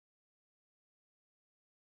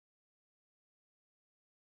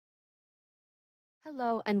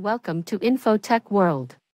Hello and welcome to Infotech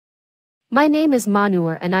World. My name is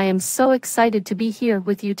Manur and I am so excited to be here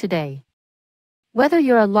with you today. Whether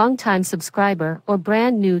you're a longtime subscriber or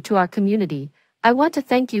brand new to our community, I want to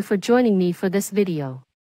thank you for joining me for this video.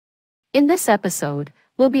 In this episode,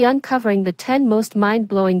 we'll be uncovering the 10 most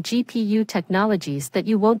mind-blowing GPU technologies that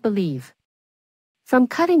you won't believe. From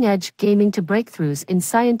cutting-edge gaming to breakthroughs in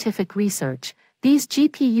scientific research, these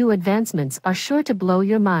GPU advancements are sure to blow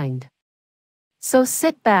your mind. So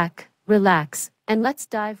sit back, relax, and let's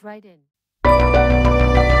dive right in.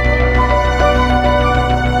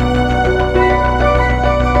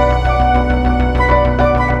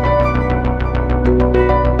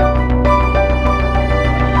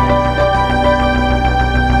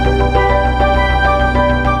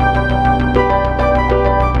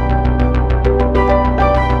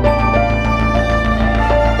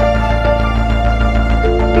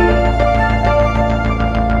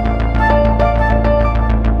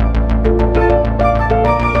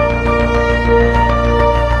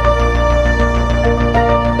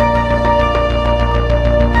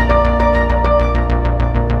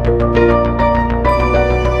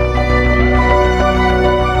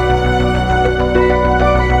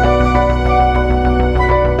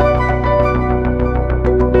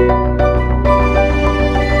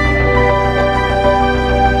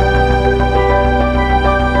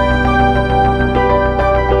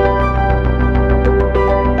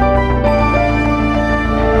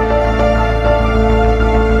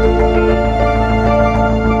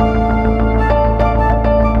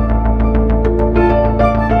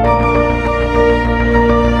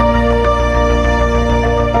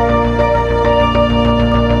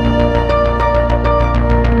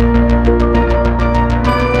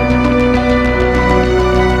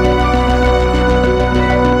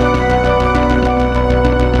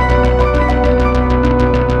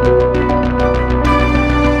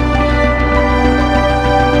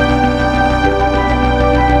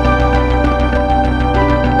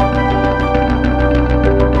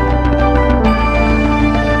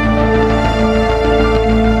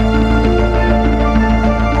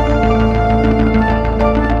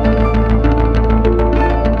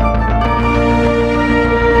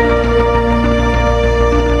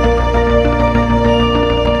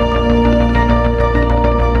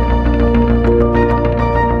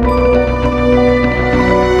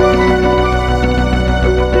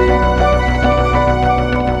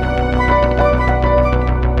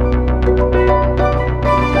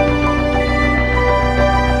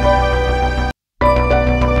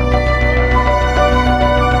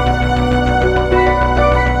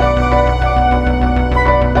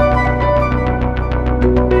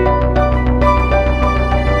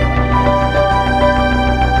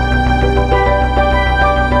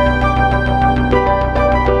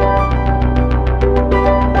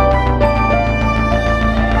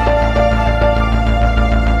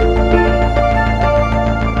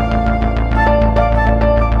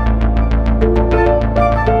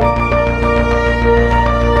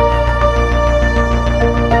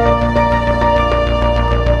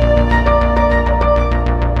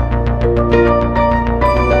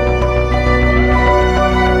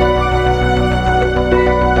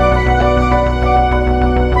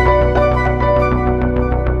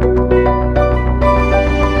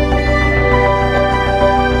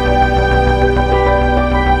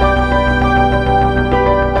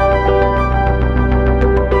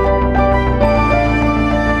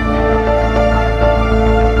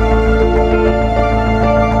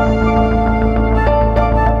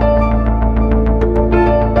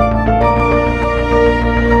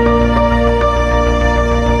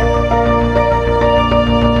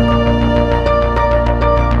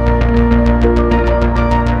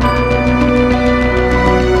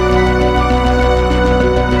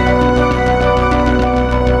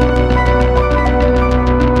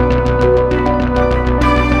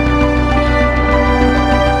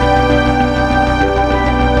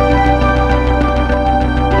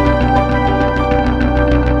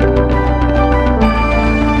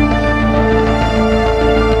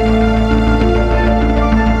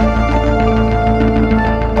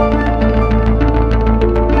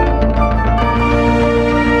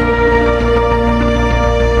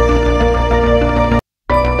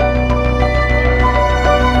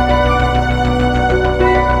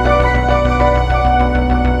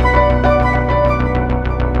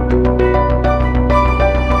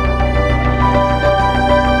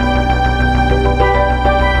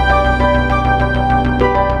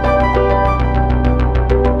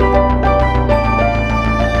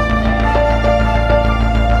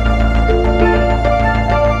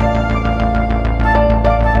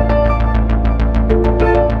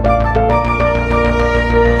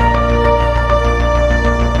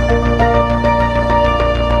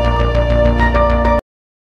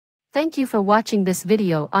 thank you for watching this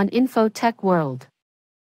video on Info Tech World.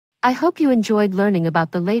 I hope you enjoyed learning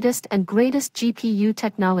about the latest and greatest GPU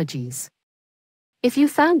technologies. If you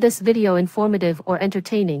found this video informative or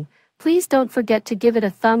entertaining, please don't forget to give it a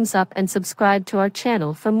thumbs up and subscribe to our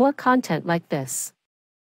channel for more content like this.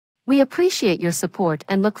 We appreciate your support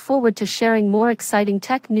and look forward to sharing more exciting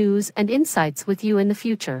tech news and insights with you in the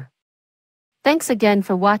future. Thanks again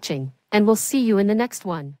for watching, and we'll see you in the next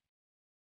one.